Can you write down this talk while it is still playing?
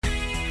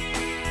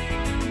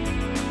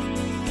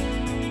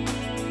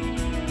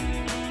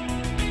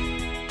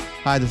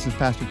Hi, this is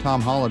Pastor Tom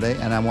Holliday,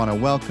 and I want to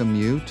welcome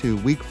you to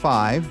Week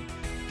 5,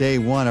 Day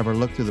 1 of our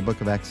look through the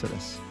book of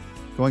Exodus.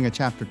 Going a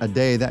chapter a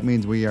day, that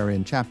means we are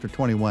in chapter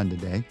 21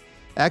 today.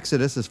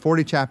 Exodus is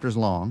 40 chapters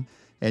long,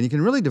 and you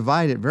can really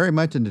divide it very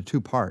much into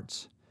two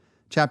parts.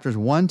 Chapters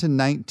 1 to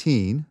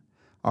 19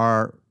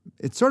 are,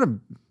 it's sort of,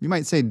 you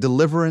might say,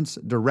 deliverance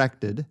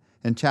directed,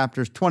 and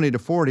chapters 20 to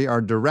 40 are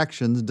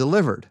directions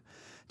delivered.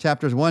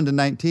 Chapters 1 to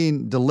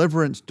 19,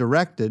 deliverance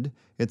directed.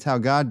 It's how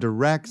God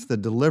directs the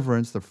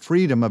deliverance, the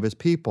freedom of his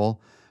people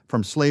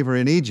from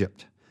slavery in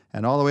Egypt.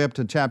 And all the way up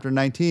to chapter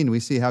 19, we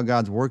see how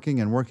God's working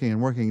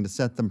to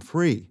set them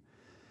free.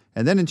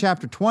 And then in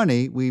chapter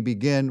 20, we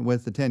begin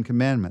with the Ten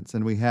Commandments,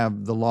 and we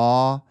have the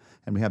law,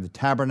 and we have the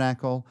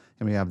tabernacle,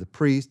 and we have the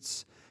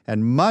priests.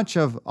 And much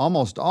of,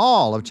 almost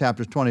all of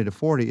chapters 20 to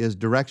 40 is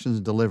directions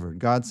delivered.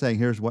 God saying,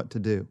 here's what to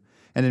do.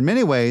 And in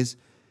many ways,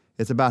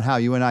 it's about how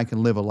you and I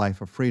can live a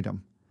life of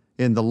freedom.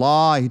 In the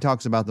law, he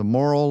talks about the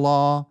moral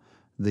law,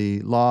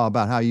 the law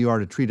about how you are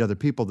to treat other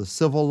people, the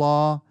civil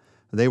law.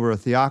 They were a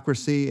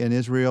theocracy in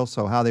Israel,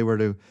 so how they were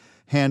to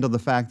handle the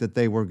fact that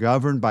they were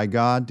governed by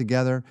God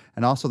together,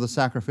 and also the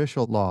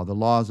sacrificial law, the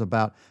laws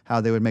about how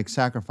they would make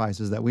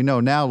sacrifices that we know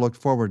now looked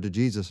forward to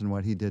Jesus and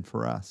what he did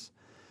for us.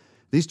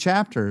 These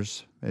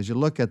chapters, as you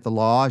look at the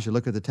law, as you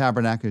look at the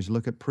tabernacle, as you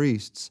look at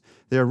priests,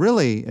 they're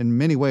really, in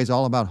many ways,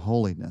 all about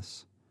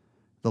holiness.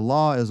 The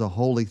law is a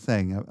holy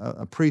thing.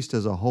 A priest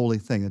is a holy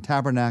thing. The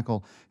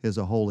tabernacle is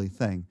a holy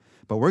thing.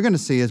 But we're going to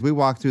see as we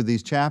walk through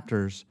these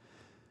chapters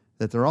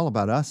that they're all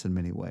about us in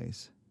many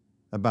ways,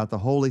 about the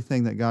holy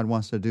thing that God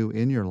wants to do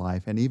in your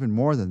life, and even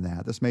more than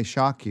that, this may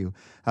shock you,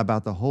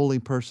 about the holy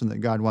person that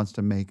God wants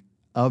to make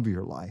of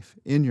your life,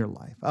 in your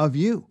life, of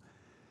you.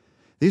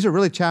 These are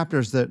really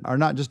chapters that are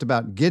not just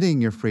about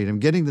getting your freedom,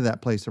 getting to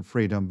that place of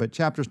freedom, but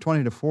chapters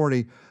 20 to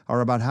 40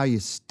 are about how you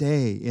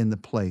stay in the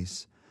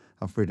place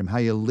of freedom, how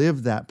you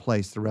live that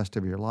place the rest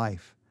of your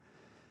life.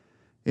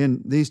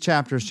 In these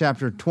chapters,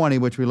 chapter 20,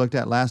 which we looked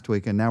at last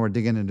week, and now we're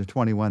digging into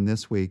 21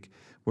 this week,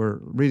 we're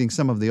reading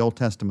some of the Old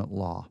Testament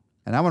law.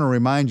 And I want to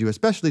remind you,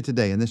 especially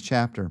today in this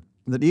chapter,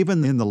 that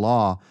even in the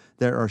law,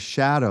 there are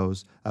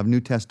shadows of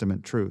New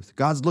Testament truth.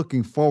 God's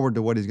looking forward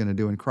to what he's going to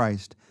do in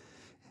Christ.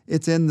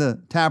 It's in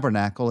the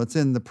tabernacle, it's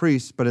in the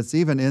priests, but it's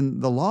even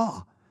in the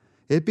law.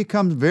 It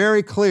becomes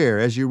very clear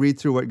as you read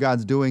through what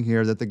God's doing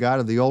here that the God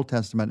of the Old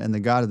Testament and the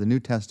God of the New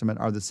Testament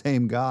are the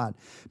same God.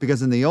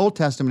 Because in the Old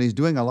Testament, he's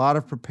doing a lot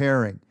of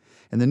preparing.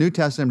 In the New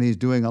Testament, he's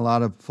doing a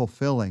lot of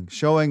fulfilling,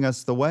 showing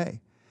us the way.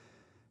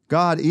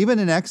 God, even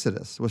in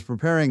Exodus, was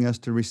preparing us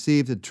to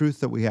receive the truth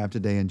that we have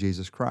today in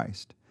Jesus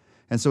Christ.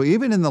 And so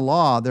even in the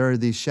law, there are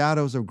these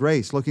shadows of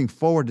grace looking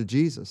forward to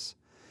Jesus.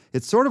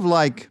 It's sort of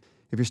like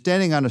if you're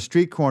standing on a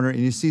street corner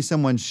and you see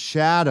someone's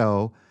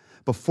shadow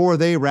before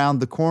they round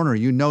the corner,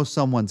 you know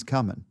someone's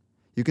coming.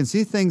 You can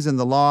see things in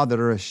the law that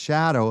are a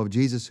shadow of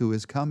Jesus who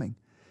is coming.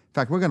 In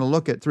fact, we're going to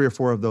look at 3 or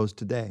 4 of those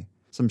today,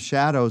 some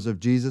shadows of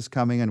Jesus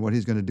coming and what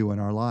he's going to do in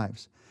our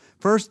lives.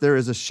 First, there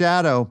is a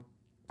shadow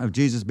of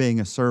Jesus being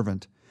a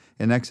servant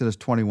in Exodus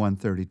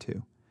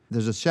 21:32.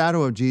 There's a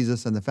shadow of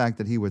Jesus and the fact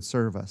that he would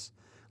serve us.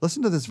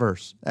 Listen to this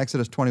verse,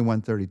 Exodus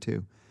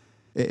 21:32.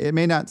 It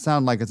may not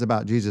sound like it's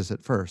about Jesus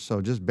at first,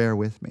 so just bear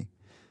with me.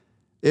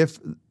 If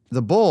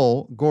the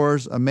bull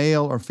gores a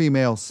male or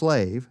female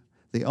slave,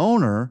 the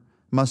owner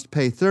must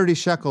pay 30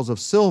 shekels of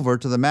silver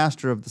to the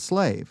master of the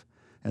slave,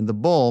 and the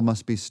bull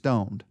must be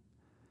stoned.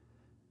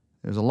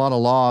 There's a lot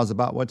of laws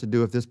about what to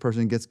do if this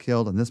person gets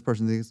killed and this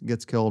person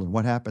gets killed and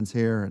what happens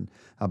here, and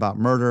about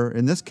murder.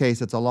 In this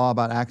case, it's a law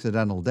about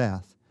accidental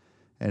death.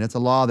 And it's a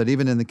law that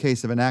even in the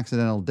case of an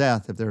accidental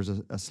death, if there's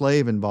a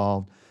slave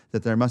involved,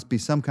 that there must be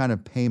some kind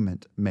of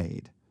payment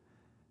made.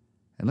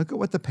 And look at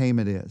what the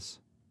payment is.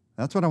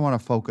 That's what I want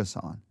to focus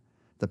on.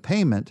 The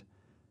payment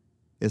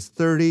is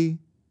 30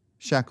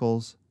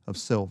 shekels of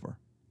silver,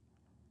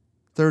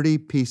 30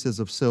 pieces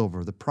of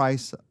silver, the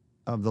price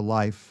of the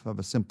life of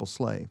a simple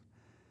slave.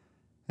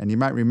 And you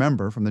might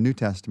remember from the New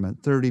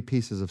Testament, 30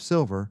 pieces of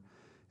silver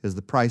is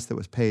the price that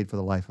was paid for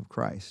the life of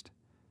Christ.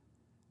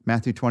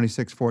 Matthew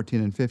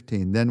 26:14 and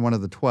 15, then one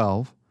of the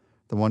 12,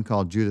 the one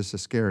called Judas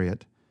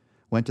Iscariot,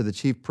 went to the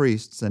chief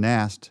priests and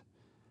asked,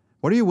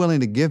 "What are you willing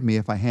to give me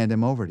if I hand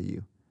him over to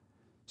you?"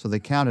 So they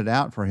counted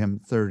out for him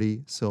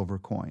 30 silver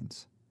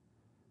coins.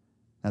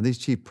 Now, these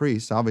chief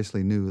priests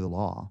obviously knew the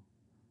law.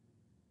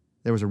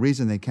 There was a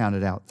reason they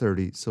counted out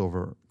 30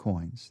 silver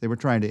coins. They were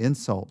trying to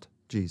insult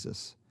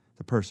Jesus,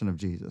 the person of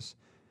Jesus.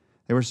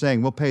 They were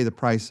saying, we'll pay the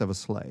price of a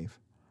slave.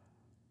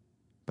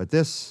 But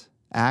this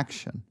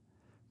action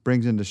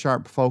brings into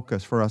sharp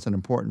focus for us an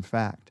important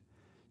fact.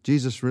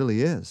 Jesus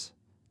really is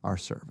our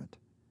servant.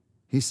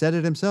 He said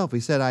it himself. He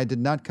said, I did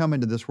not come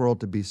into this world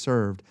to be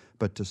served,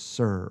 but to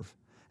serve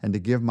and to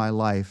give my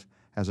life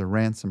as a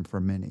ransom for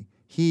many.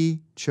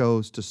 He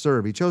chose to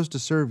serve. He chose to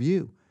serve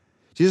you.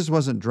 Jesus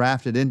wasn't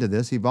drafted into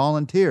this. He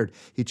volunteered.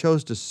 He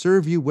chose to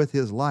serve you with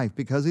his life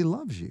because he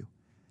loves you.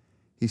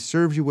 He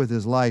serves you with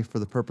his life for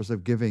the purpose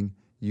of giving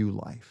you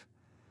life.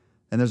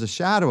 And there's a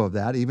shadow of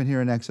that even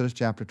here in Exodus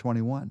chapter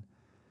 21.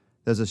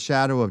 There's a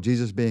shadow of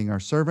Jesus being our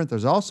servant.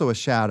 There's also a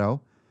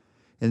shadow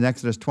in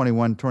Exodus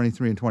 21,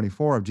 23, and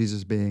 24 of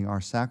Jesus being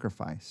our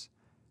sacrifice.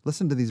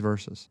 Listen to these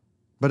verses.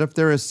 But if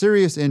there is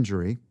serious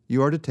injury,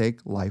 you are to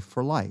take life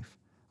for life,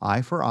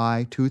 eye for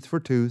eye, tooth for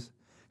tooth,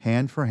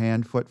 hand for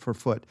hand, foot for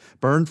foot,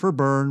 burn for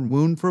burn,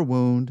 wound for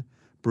wound,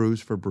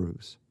 bruise for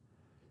bruise.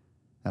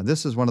 Now,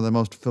 this is one of the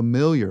most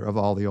familiar of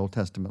all the Old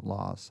Testament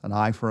laws, an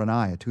eye for an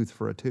eye, a tooth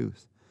for a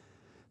tooth.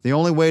 The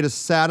only way to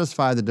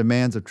satisfy the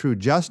demands of true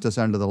justice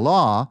under the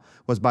law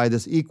was by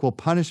this equal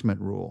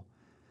punishment rule.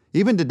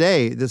 Even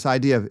today, this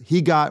idea of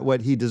he got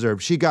what he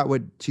deserved, she got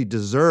what she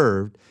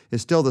deserved,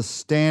 is still the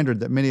standard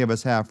that many of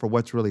us have for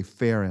what's really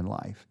fair in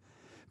life.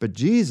 But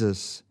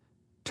Jesus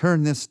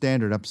turned this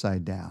standard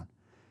upside down.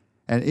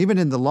 And even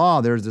in the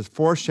law, there's this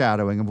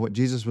foreshadowing of what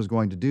Jesus was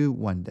going to do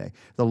one day.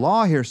 The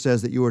law here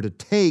says that you are to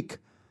take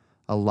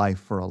a life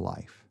for a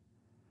life.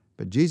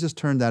 But Jesus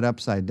turned that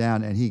upside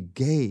down, and he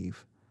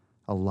gave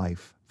a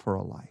life for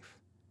a life.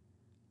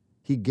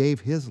 He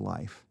gave his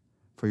life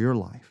for your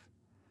life.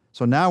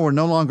 So now we're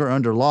no longer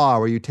under law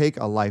where you take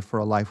a life for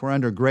a life. We're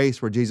under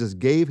grace where Jesus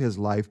gave his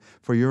life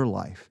for your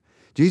life.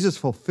 Jesus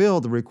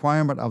fulfilled the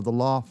requirement of the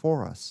law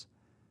for us.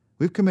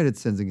 We've committed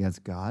sins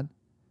against God,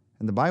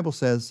 and the Bible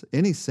says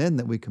any sin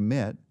that we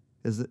commit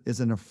is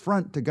an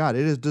affront to God.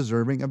 It is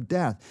deserving of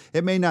death.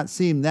 It may not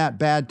seem that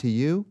bad to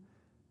you,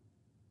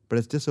 but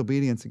it's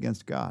disobedience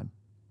against God.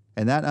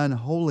 And that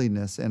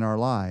unholiness in our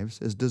lives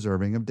is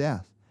deserving of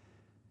death.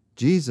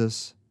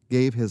 Jesus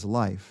gave his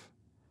life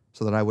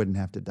so that I wouldn't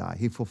have to die.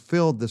 He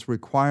fulfilled this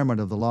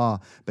requirement of the law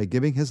by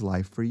giving his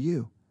life for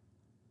you.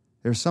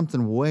 There's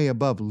something way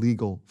above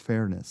legal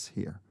fairness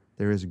here.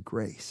 There is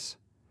grace.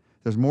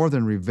 There's more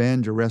than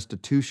revenge or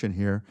restitution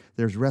here.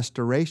 There's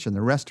restoration,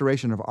 the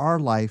restoration of our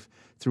life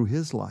through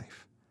his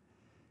life.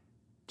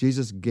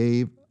 Jesus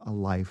gave a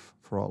life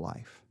for a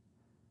life.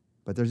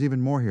 But there's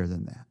even more here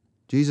than that.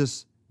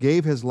 Jesus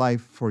gave his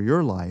life for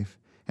your life,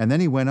 and then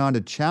he went on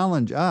to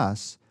challenge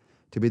us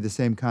to be the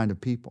same kind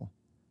of people.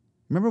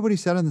 Remember what he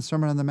said in the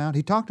Sermon on the Mount?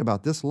 He talked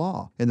about this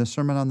law in the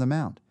Sermon on the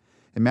Mount.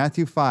 In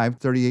Matthew 5,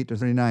 38 to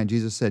 39,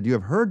 Jesus said, "You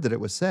have heard that it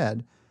was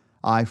said,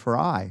 eye for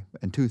eye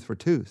and tooth for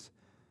tooth.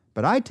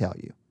 But I tell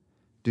you,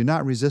 do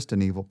not resist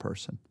an evil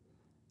person.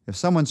 If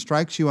someone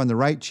strikes you on the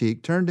right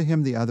cheek, turn to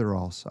him the other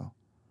also."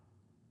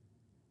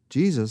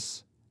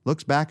 Jesus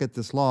looks back at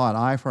this law, an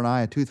eye for an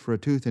eye, a tooth for a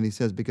tooth, and he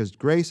says, because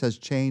grace has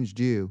changed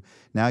you,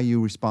 now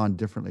you respond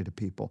differently to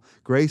people.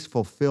 Grace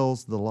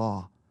fulfills the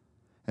law.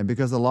 And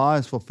because the law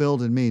is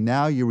fulfilled in me,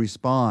 now you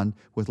respond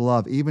with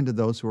love even to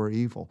those who are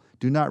evil.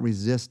 Do not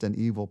resist an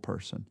evil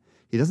person.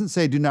 He doesn't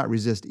say do not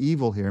resist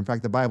evil here. In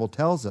fact, the Bible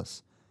tells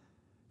us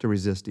to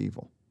resist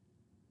evil.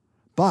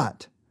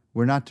 But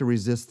we're not to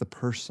resist the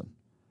person.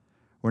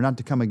 We're not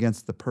to come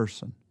against the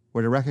person.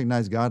 We're to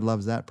recognize God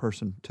loves that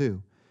person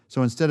too.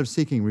 So instead of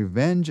seeking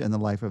revenge in the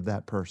life of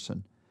that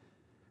person,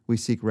 we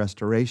seek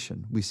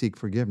restoration. We seek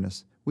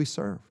forgiveness. We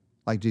serve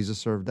like Jesus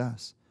served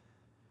us.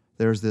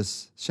 There's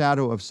this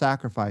shadow of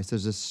sacrifice.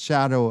 There's this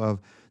shadow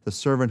of the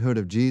servanthood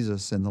of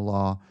Jesus in the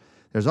law.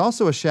 There's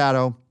also a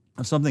shadow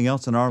of something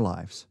else in our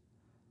lives.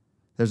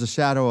 There's a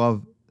shadow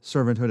of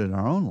servanthood in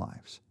our own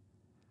lives,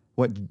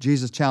 what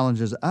Jesus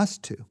challenges us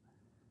to.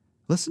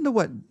 Listen to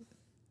what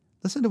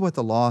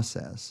the law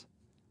says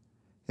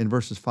in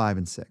verses 5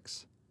 and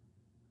 6.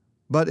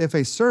 But if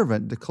a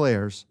servant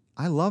declares,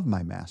 I love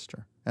my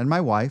master and my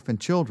wife and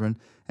children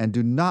and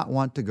do not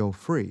want to go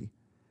free,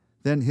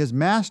 then his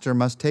master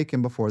must take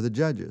him before the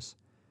judges.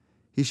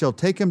 He shall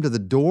take him to the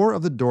door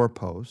of the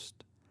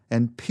doorpost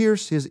and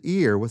pierce his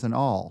ear with an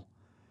awl.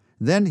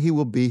 Then he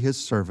will be his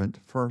servant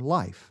for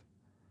life.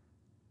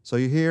 So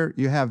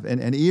you have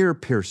an ear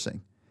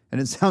piercing, and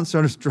it sounds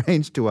sort of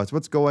strange to us.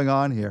 What's going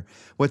on here?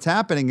 What's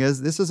happening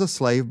is this is a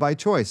slave by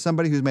choice,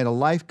 somebody who's made a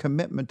life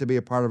commitment to be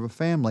a part of a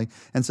family,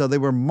 and so they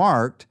were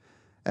marked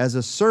as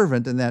a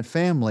servant in that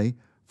family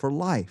for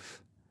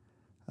life.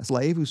 A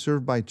slave who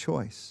served by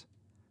choice,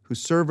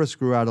 whose service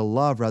grew out of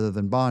love rather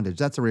than bondage.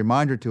 That's a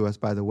reminder to us,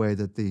 by the way,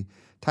 that the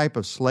type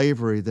of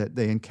slavery that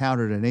they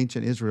encountered in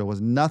ancient Israel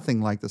was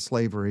nothing like the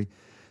slavery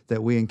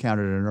that we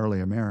encountered in early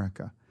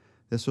America.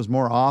 This was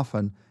more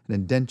often an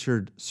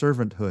indentured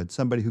servanthood,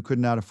 somebody who could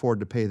not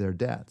afford to pay their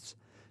debts.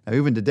 Now,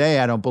 even today,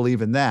 I don't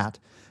believe in that,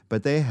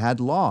 but they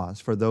had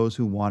laws for those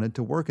who wanted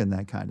to work in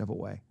that kind of a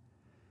way.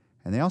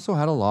 And they also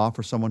had a law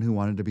for someone who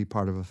wanted to be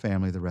part of a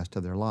family the rest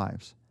of their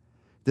lives.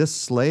 This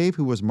slave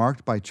who was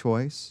marked by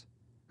choice,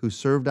 who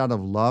served out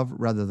of love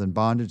rather than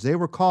bondage, they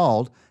were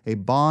called a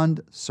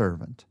bond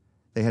servant.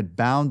 They had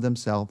bound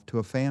themselves to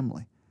a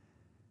family.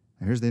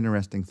 Now, here's the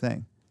interesting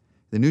thing.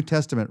 The New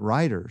Testament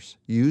writers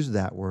use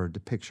that word to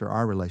picture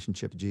our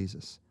relationship to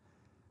Jesus.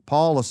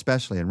 Paul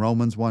especially in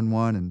Romans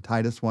 1:1 and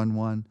Titus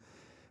 1:1.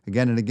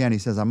 Again and again he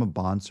says, I'm a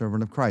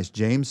bondservant of Christ.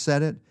 James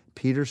said it.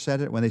 Peter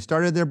said it. When they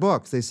started their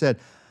books, they said,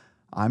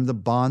 I'm the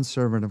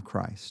bondservant of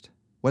Christ.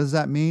 What does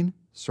that mean?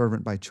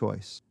 Servant by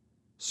choice.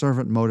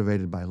 Servant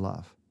motivated by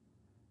love.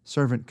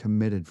 Servant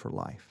committed for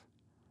life.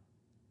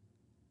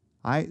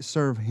 I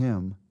serve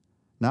him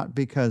not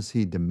because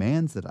he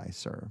demands that I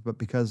serve, but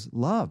because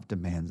love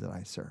demands that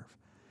I serve.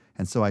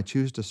 And so I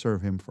choose to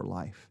serve him for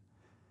life.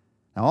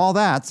 Now, all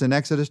that's in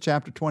Exodus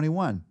chapter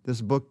 21. This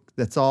book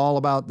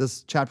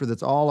this chapter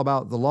that's all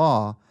about the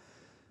law,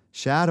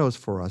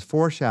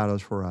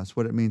 foreshadows for us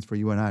what it means for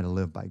you and I to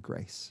live by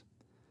grace.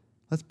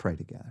 Let's pray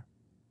together.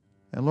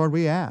 And Lord,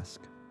 we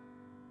ask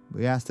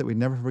that we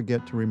never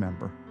forget to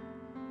remember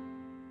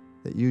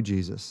that you,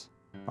 Jesus,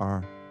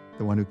 are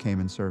the one who came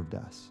and served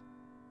us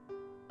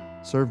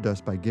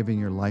by giving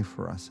your life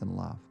for us in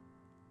love.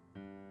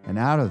 And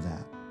out of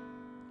that,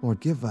 Lord,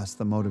 give us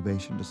the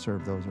motivation to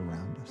serve those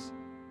around us.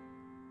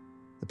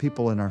 The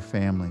people in our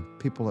family,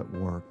 people at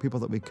work, people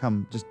that we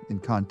come just in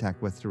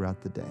contact with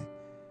throughout the day.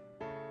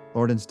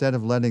 Lord, instead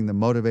of letting the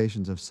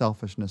motivations of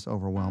selfishness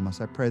overwhelm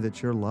us, I pray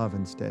that your love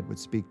instead would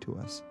speak to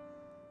us.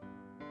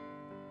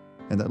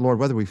 And that, Lord,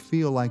 whether we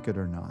feel like it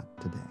or not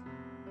today,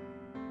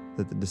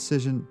 that the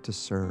decision to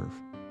serve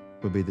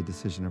would be the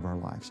decision of our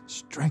lives.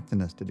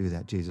 Strengthen us to do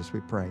that, Jesus, we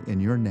pray. In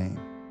your name,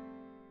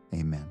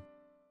 amen.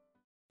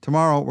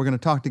 Tomorrow, we're going to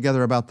talk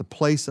together about the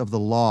place of the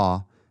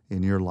law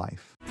in your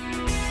life.